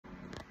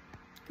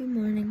Happy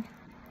morning.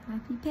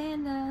 Happy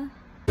Panda.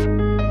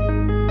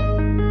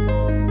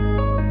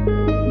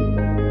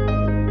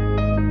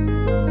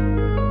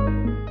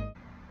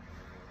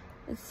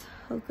 It's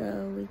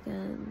Hoco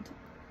weekend.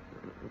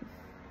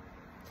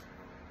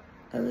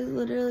 I was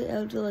literally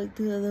out till like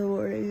 2 in the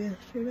morning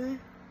yesterday.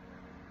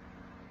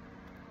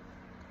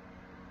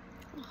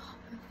 Oh,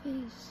 my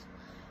face.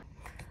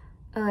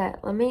 Okay,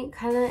 let me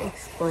kind of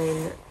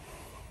explain.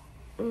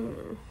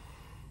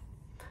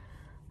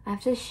 I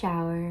have to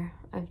shower,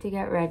 I have to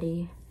get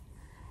ready,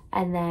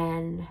 and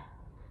then,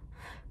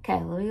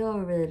 okay, let me go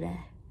over the day.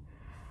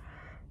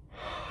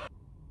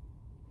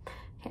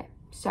 Okay,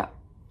 so,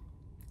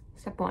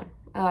 step 1,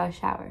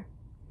 shower.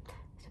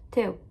 Step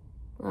 2,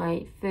 I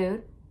eat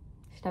food.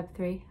 Step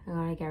 3, I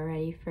gotta get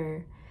ready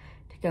to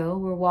go.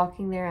 We're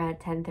walking there at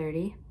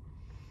 10:30.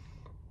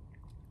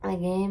 The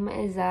game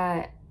is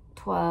at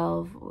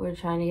 12. We're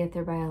trying to get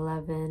there by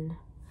 11.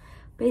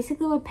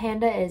 Basically what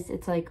Panda is,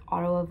 it's like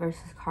Ottawa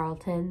versus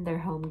Carleton, their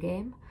home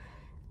game.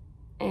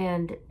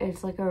 And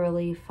it's like a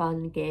really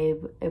fun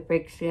game. It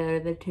breaks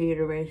together the two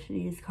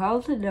universities.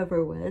 Carleton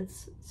never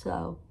wins,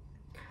 so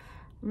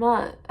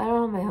I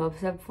don't have my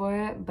hopes up for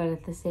it, but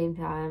at the same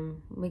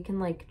time, we can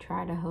like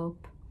try to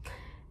hope.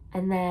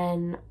 And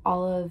then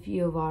all of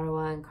U of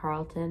Ottawa and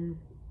Carleton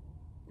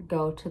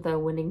go to the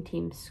winning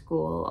team's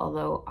school,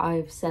 although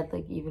I've said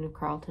like even if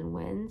Carleton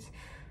wins,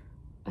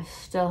 I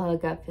still have a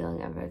gut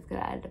feeling everyone's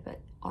gonna end up at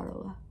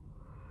Ottawa.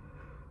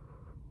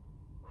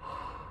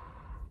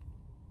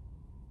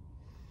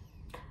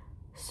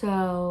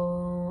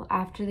 So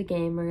after the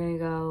game, we're gonna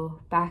go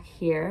back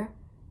here,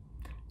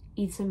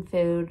 eat some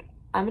food.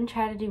 I'm gonna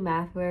try to do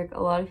math work.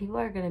 A lot of people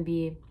are gonna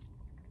be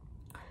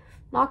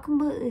not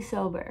completely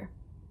sober.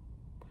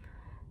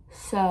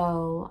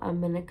 So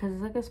cause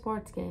it's like a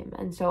sports game.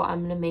 And so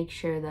I'm gonna make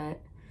sure that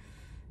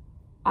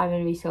I'm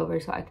gonna be sober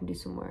so I can do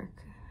some work.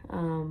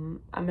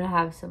 I'm gonna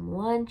have some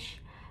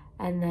lunch,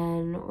 and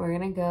then we're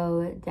gonna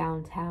go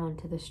downtown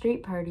to the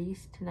street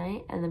parties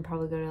tonight, and then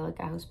probably go to like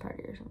a house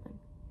party or something.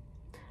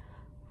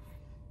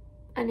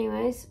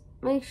 Anyways,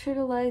 make sure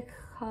to like,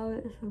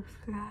 comment,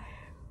 subscribe.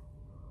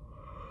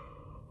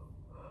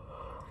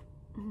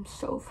 I'm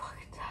so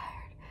fucking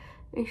tired.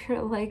 Make sure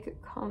to like,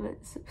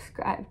 comment,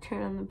 subscribe,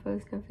 turn on the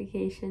post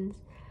notifications.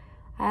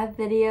 I have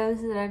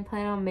videos that I'm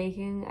planning on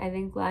making, I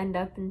think lined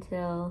up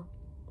until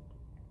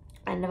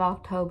end of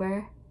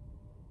October.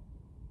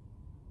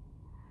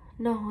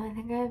 No, I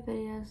think I have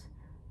videos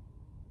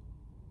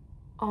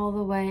all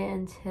the way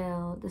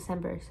until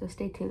December, so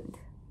stay tuned.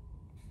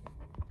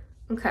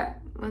 Okay,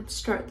 let's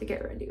start the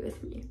get ready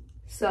with me.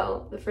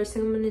 So the first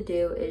thing I'm gonna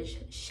do is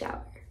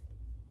shower.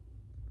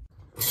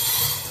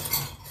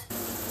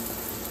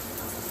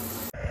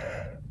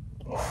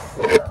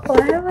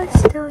 Why am I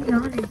still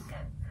yawning?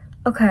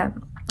 Okay,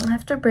 I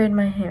have to braid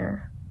my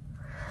hair.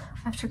 I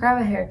have to grab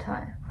a hair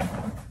tie.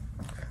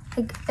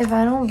 Like, if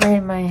I don't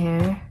braid my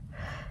hair,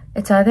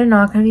 it's either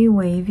not gonna be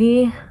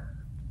wavy.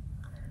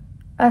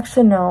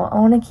 Actually, no, I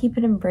wanna keep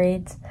it in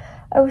braids.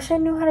 I wish I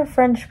knew how to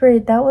French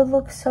braid. That would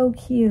look so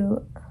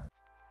cute.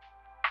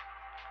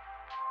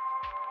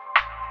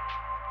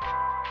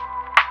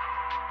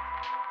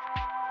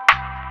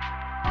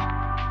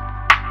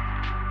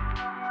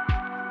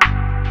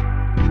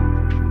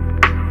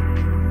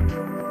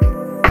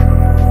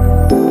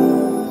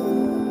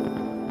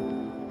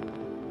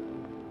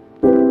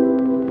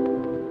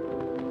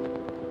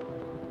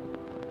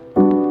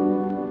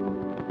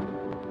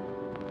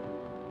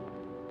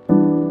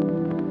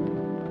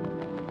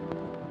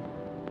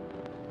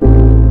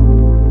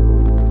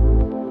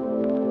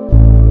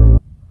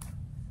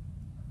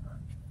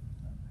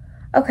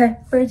 Okay,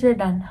 braids are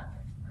done.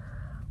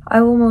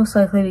 I will most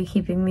likely be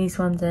keeping these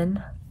ones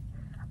in.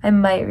 I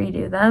might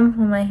redo them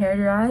when my hair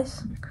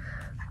dries,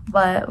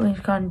 but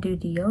we've got to do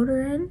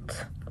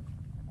deodorant.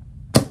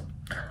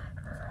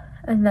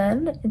 And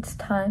then it's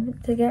time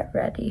to get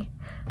ready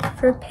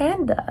for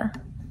Panda.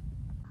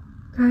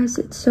 Guys,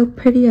 it's so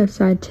pretty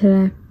outside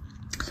today.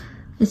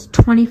 It's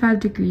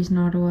 25 degrees in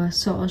Ottawa,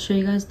 so I'll show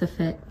you guys the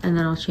fit and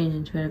then I'll change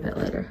into it a bit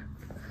later.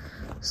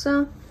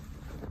 So,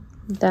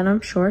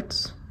 denim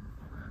shorts.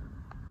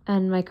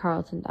 And my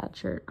Carleton dad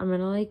shirt. I'm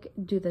gonna like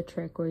do the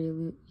trick where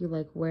you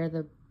like wear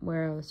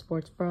a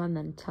sports bra and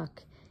then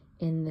tuck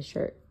in the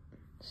shirt,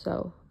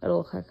 so it'll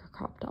look like a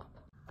crop top.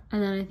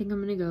 And then I think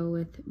I'm gonna go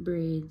with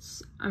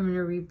braids. I'm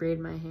gonna re-braid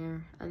my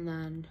hair, and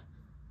then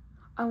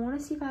I want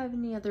to see if I have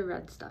any other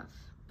red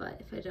stuff, but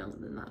if I don't,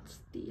 then that's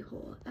the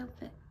whole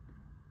outfit.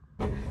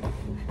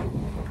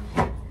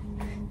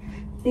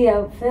 The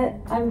outfit,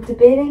 I'm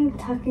debating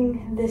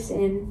tucking this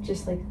in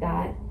just like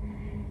that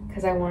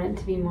because I want it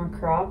to be more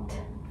cropped.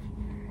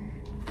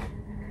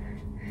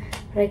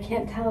 But I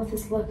can't tell if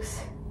this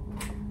looks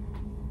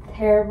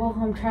terrible.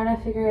 I'm trying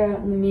to figure it out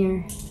in the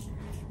mirror.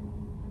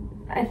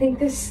 I think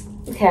this,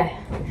 okay.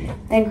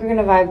 I think we're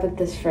gonna vibe with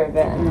this for a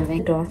bit and then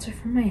make dots are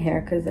for my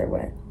hair because they're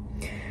wet.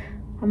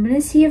 I'm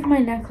gonna see if my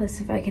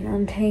necklace, if I can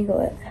untangle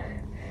it.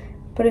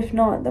 But if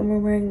not, then we're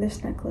wearing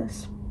this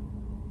necklace.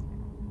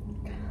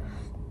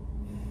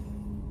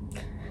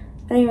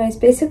 Anyways,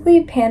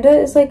 basically Panda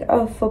is like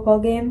a football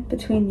game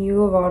between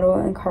U of Ottawa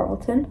and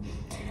Carleton.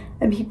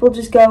 And people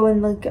just go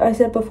and, like I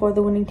said before,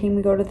 the winning team,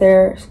 we go to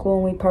their school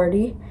and we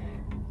party.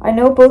 I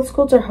know both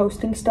schools are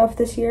hosting stuff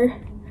this year,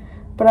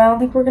 but I don't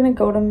think we're gonna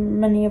go to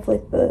many of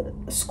like the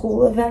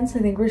school events. I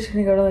think we're just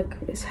gonna go to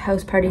like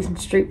house parties and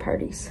street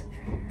parties.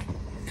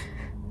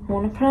 I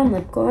want to put on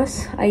lip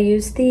gloss. I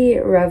use the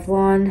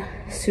Revlon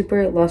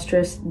Super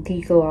Lustrous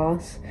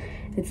D-Gloss.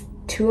 It's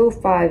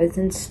 205. It's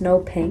in Snow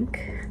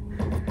Pink.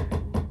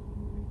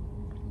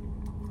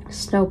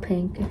 Snow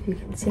Pink, if you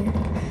can see it.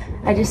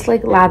 I just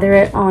like lather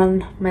it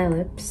on my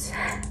lips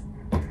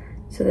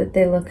so that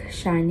they look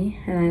shiny,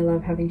 and I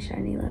love having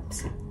shiny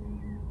lips.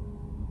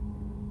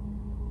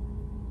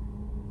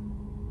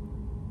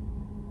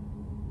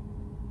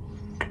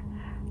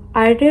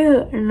 I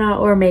do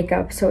not wear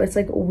makeup, so it's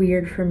like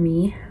weird for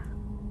me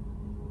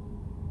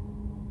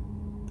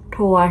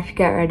to watch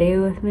Get Ready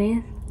with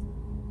me.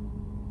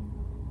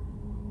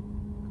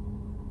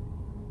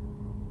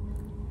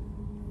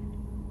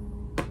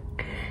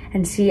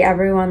 And see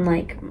everyone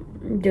like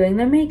doing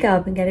their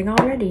makeup and getting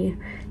all ready.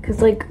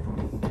 Cause like,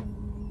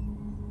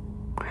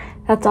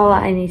 that's all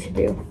I need to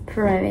do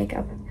for my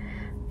makeup.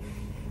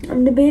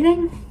 I'm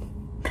debating.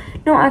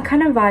 No, I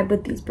kind of vibe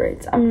with these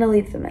braids. I'm gonna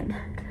leave them in.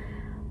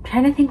 I'm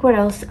trying to think what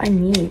else I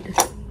need,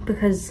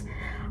 because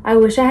I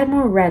wish I had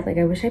more red. Like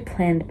I wish I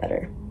planned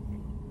better.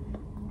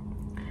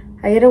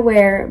 I gotta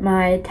wear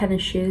my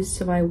tennis shoes,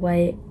 so my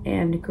white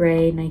and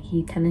gray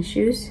Nike tennis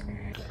shoes.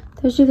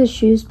 Those are the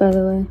shoes, by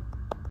the way.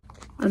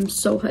 I'm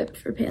so hyped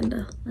for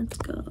Panda. Let's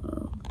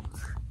go.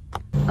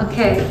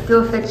 Okay, do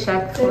a fit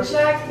check. Fit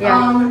check?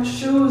 Yeah.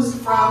 Shoes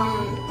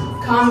from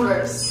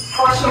Converse.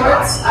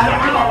 Shorts, I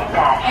don't know.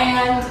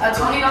 And a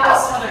 $20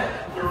 sweater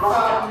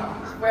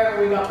from where are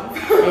we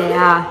going?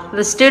 Yeah,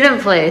 the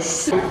student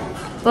place.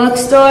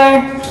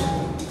 Bookstore.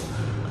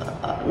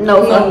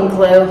 No fucking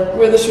clue.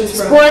 Where are the shoes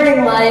from?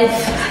 Sporting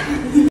Life.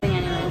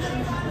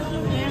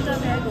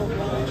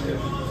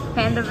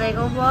 Panda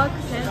bagel vlog?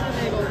 Panda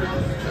bagel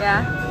vlog.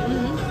 Yeah?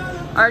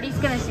 Artie's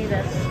gonna see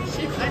this.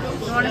 You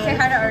wanna say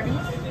hi to Artie?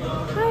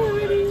 Hi,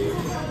 Artie.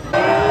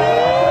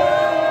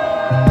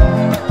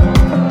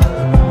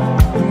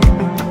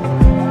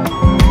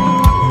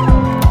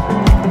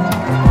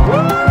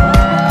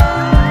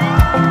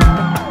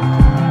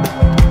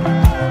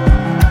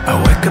 I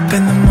wake up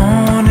in the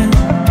morning,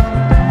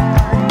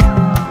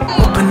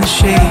 open the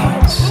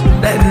shades,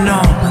 letting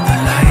all of the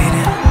light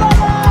in.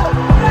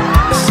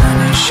 The sun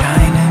is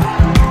shining,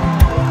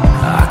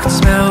 I can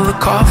smell the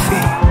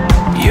coffee.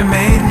 You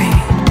made me.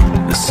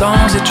 The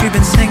songs that you've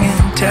been singing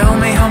tell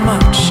me how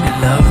much you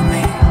love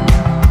me.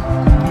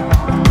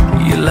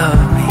 You love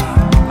me.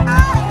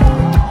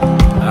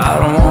 I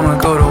don't wanna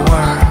go to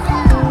work,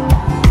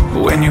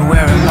 but when you're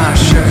wearing my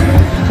shirt,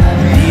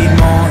 need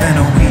more than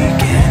a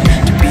weekend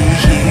to be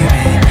here,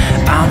 and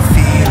I'm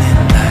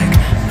feeling like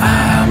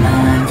I'm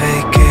on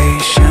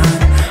vacation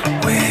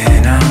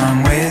when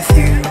I'm with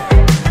you.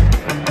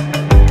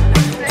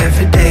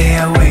 Every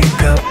day I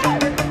wake up,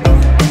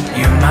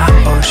 you're my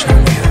ocean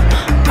view.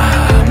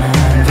 I'm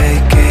on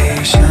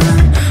vacation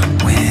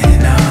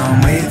when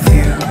I'm with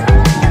you.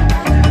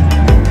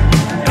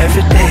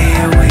 Every day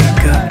I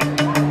wake up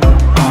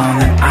on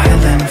an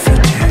island for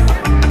two.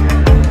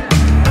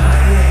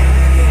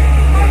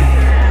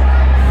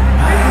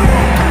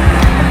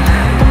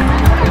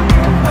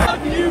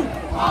 Love you,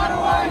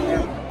 Ottawa, you,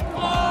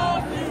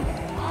 love you,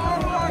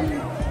 Ottawa,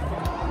 you.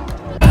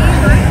 I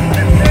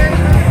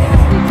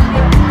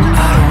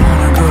don't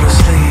wanna go to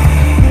sleep.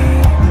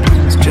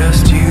 It's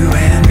just you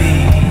and me.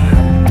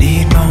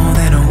 Need more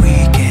than a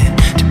weekend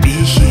to be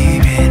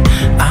here, and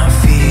I'm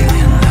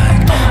feeling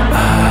like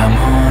I'm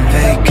on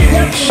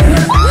vacation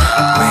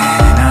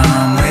when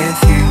I'm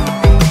with you.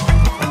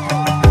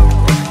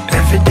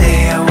 Every day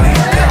I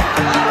wake up,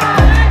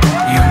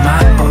 you're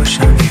my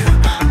ocean view.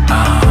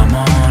 I'm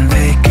on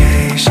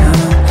vacation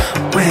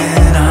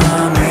when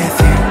I'm with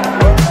you.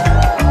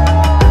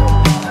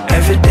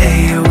 Every day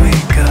I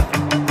wake up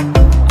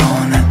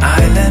on an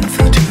island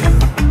for two.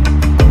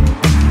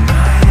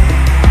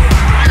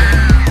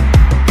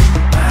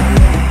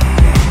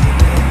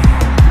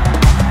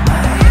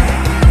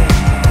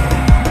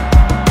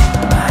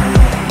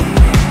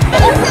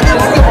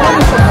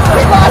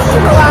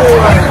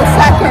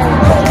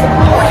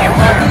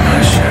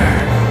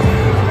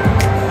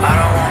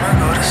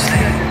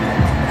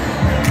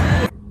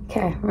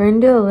 Okay, we're gonna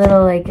do a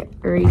little like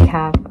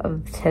recap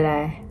of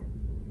today.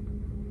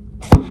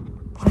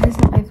 Why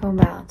isn't my phone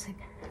balancing?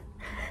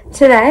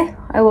 Today,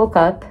 I woke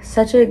up,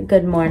 such a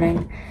good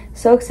morning.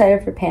 So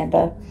excited for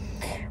Panda.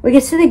 We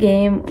get to the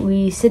game,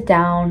 we sit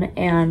down,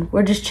 and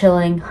we're just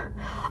chilling.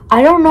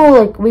 I don't know,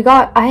 like,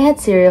 I had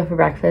cereal for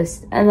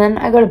breakfast, and then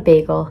I got a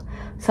bagel.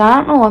 So I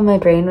don't know what my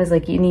brain was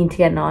like, you need to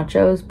get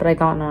nachos, but I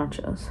got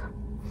nachos.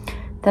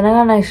 Then I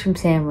got an ice cream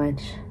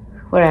sandwich.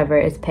 Whatever,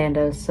 it's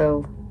Panda's,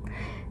 so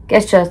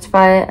guess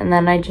justify it. And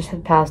then I just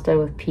had pasta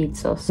with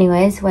pizza.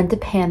 Anyways, went to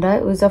Panda.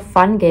 It was a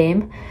fun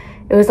game.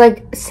 It was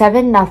like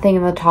 7-0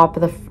 in the top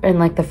of in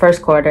like the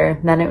first quarter.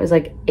 Then it was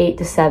like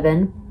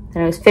 8-7.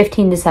 Then it was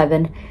 15-7.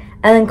 And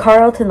then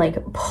Carleton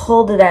like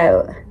pulled it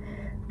out.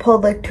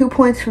 Pulled like 2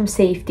 points from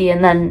safety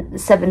and then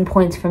 7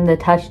 points from the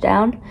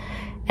touchdown.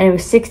 And it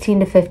was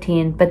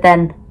 16-15. But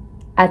then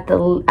at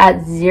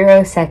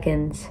 0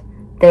 seconds,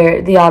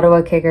 the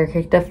Ottawa kicker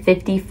kicked a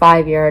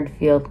 55-yard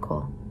field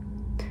goal.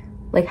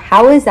 Like,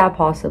 how is that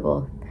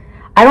possible?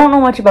 I don't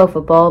know much about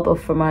football, but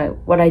for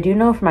what I do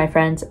know from my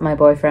friends, my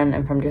boyfriend,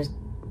 and from just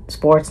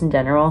sports in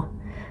general,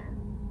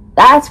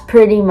 that's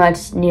pretty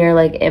much near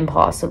like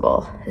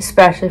impossible,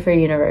 especially for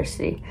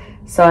university.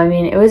 So I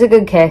mean, it was a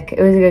good kick,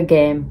 it was a good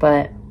game,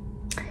 but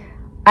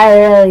I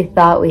really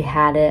thought we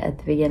had it at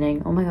the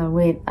beginning. Oh my god,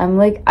 wait,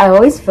 I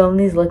always film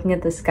these looking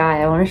at the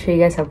sky. I want to show you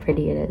guys how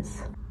pretty it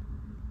is.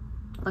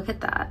 Look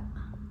at that.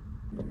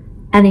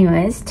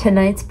 Anyways,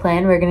 tonight's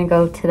plan, we're gonna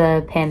go to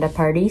the Panda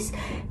parties.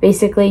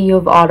 Basically, U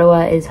of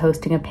Ottawa is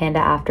hosting a Panda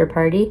after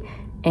party,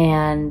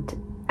 and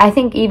I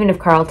think even if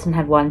Carleton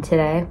had won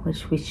today,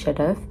 which we should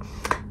have,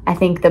 I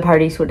think the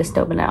parties would have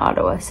still been at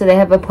Ottawa. So they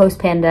have a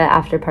post-Panda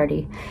after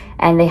party,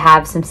 and they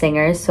have some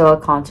singers, so a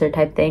concert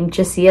type thing.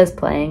 Jessia's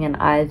playing, and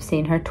I've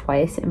seen her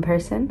twice in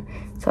person,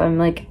 so I'm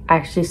like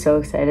actually so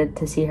excited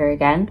to see her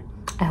again.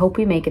 I hope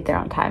we make it there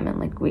on time and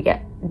like we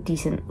get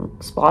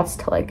decent spots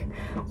to like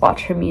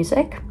watch her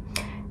music.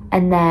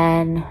 And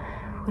then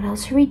what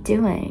else are we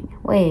doing?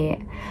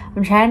 Wait,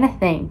 I'm trying to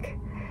think.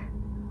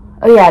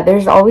 Oh yeah,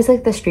 there's always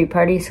like the street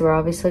parties, so we're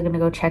obviously gonna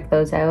go check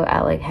those out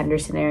at like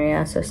Henderson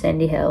area, so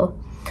Sandy Hill.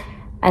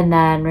 And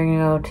then we're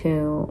gonna go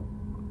to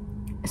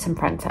some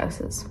friends'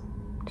 houses.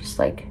 Just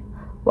like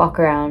walk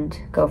around,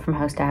 go from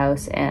house to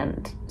house,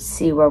 and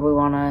see where we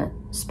wanna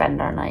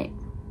spend our night.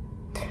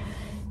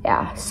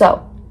 Yeah,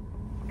 so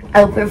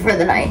outfit for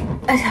the night.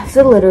 I have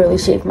to literally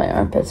shave my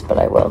armpits, but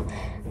I will.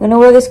 I'm gonna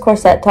wear this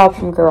corset top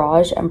from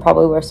Garage and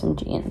probably wear some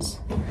jeans.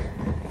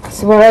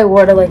 So what I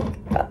wore to like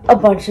a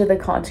bunch of the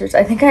concerts.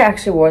 I think I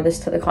actually wore this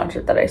to the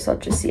concert that I saw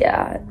Jessia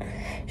at.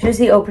 She was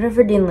the opener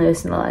for Dean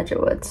Lewis and Elijah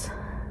Woods.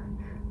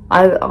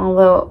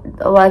 Although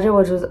Elijah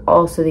Woods was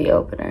also the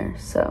opener,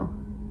 so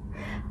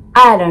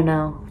I don't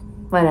know.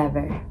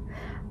 Whatever.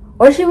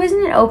 Or she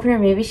wasn't an opener,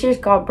 maybe she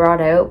just got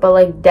brought out, but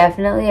like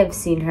definitely I've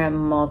seen her at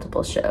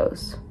multiple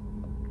shows.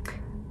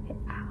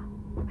 Yeah.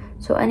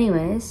 So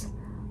anyways,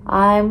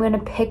 I'm gonna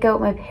pick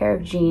out my pair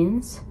of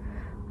jeans.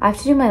 I have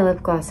to do my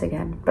lip gloss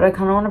again, but I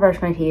kind of want to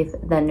brush my teeth,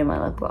 then do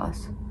my lip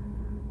gloss.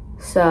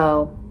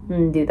 So, I'm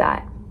gonna do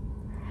that.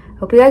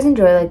 Hope you guys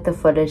enjoy like the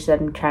footage that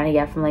I'm trying to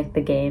get from like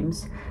the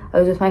games. I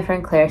was with my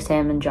friend Claire,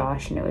 Sam, and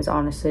Josh, and it was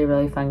honestly a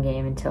really fun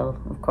game until,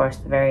 of course,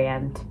 the very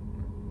end.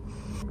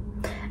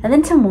 And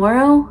then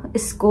tomorrow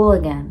is school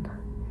again.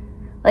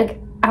 Like,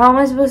 how am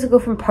I supposed to go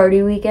from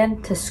party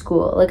weekend to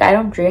school? Like, I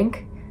don't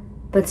drink,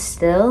 but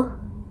still,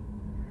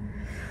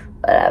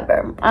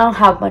 whatever. I don't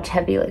have much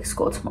heavy like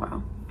school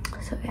tomorrow.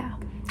 So yeah,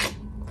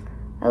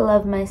 I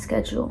love my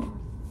schedule.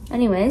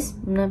 Anyways,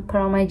 I'm gonna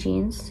put on my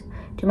jeans,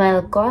 do my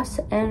lip gloss,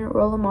 and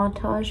roll a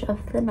montage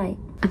of the night.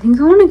 I think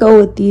I want to go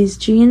with these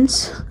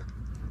jeans.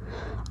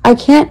 I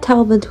can't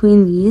tell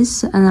between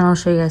these, and then I'll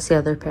show you guys the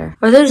other pair.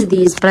 Or there's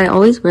these, but I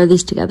always wear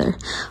these together.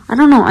 I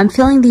don't know, I'm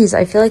feeling these.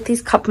 I feel like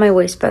these cup my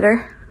waist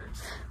better,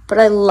 but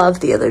I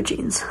love the other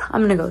jeans.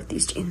 I'm gonna go with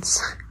these jeans.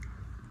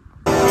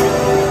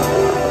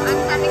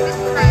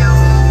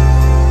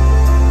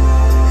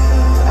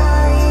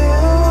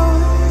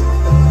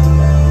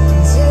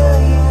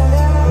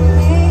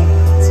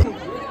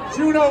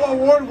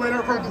 Award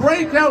winner for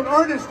Breakout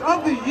Artist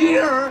of the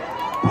Year.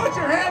 Put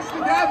your hands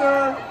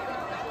together.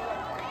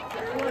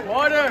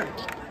 Water.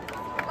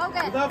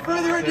 Okay. Without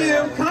further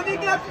ado,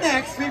 coming up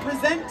next, we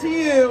present to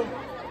you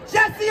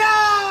Jessia!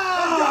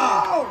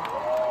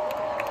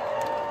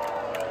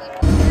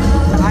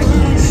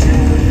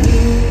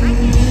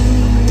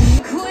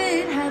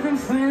 Quit having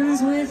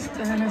friends with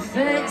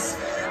benefits,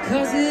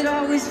 cause it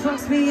always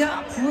fucks me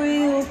up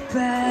real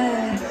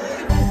bad.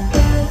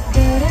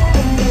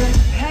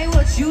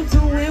 What you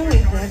doing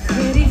with that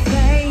pretty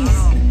face?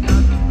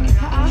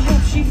 I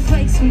hope she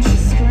fakes when she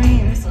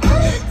screams.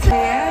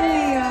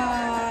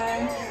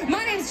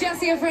 My name's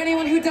Jessia, for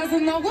anyone who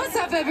doesn't know. What's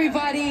up,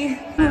 everybody?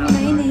 I'm a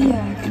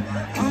maniac,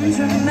 I'm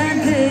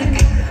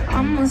dramatic,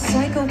 I'm a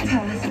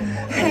psychopath,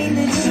 ain't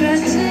it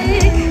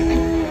tragic?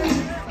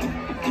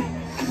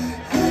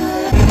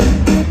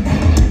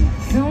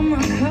 Fill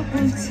my cup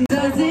of tea.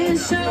 Does it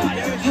show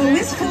who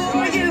is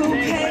for you?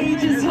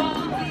 Pages hard.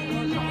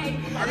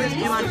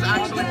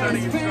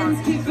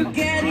 Keep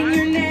forgetting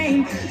your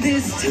name.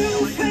 This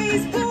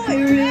two-faced boy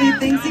really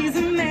thinks he's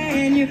a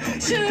man. You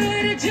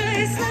should've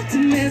just left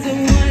him as a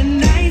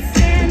one-night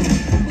stand.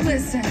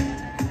 Listen,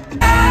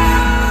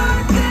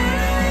 out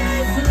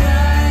this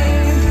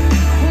life,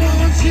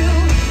 won't you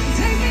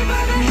take me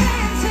by the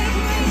hand, take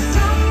me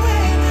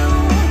somewhere new?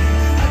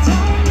 I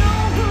don't know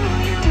who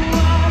you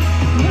are,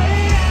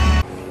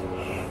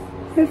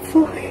 but I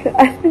feel like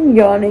I've been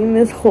yawning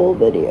this whole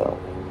video.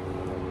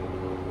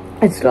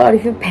 It's not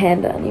even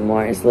Panda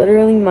anymore. It's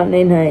literally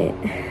Monday night.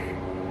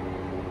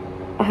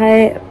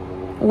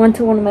 went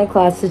to one of my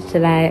classes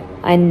today.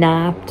 I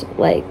napped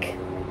like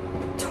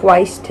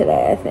twice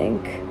today, I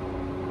think.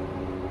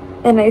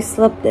 And I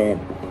slept in.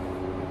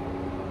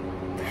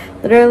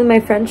 Literally, my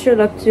friend showed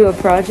up to do a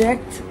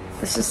project.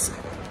 This is...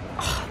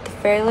 Oh, the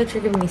fairy lights are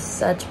giving me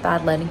such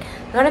bad lighting.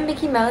 I got a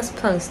Mickey Mouse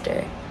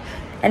poster.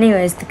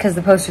 Anyways, because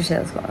the poster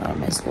sale is going on in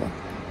my school.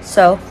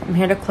 So, I'm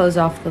here to close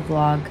off the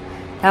vlog.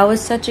 That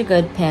was such a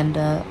good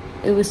Panda.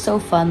 It was so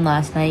fun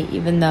last night,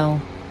 even though...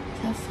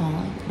 Is that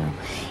falling? No.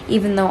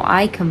 Even though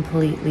I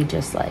completely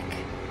just like...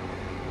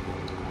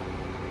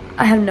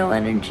 I have no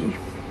energy.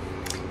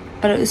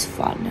 But it was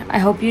fun. I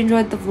hope you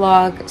enjoyed the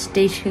vlog.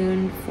 Stay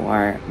tuned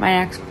for my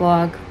next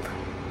vlog.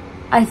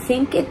 I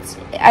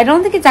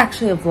don't think it's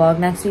actually a vlog,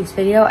 next week's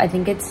video. I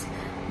think it's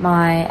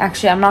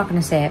actually, I'm not going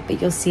to say it,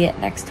 but you'll see it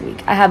next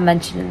week. I have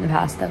mentioned it in the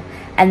past though.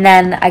 And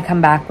then I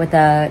come back with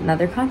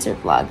another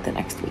concert vlog the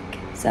next week.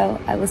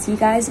 So I will see you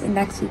guys in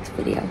next week's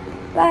video.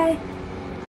 Bye.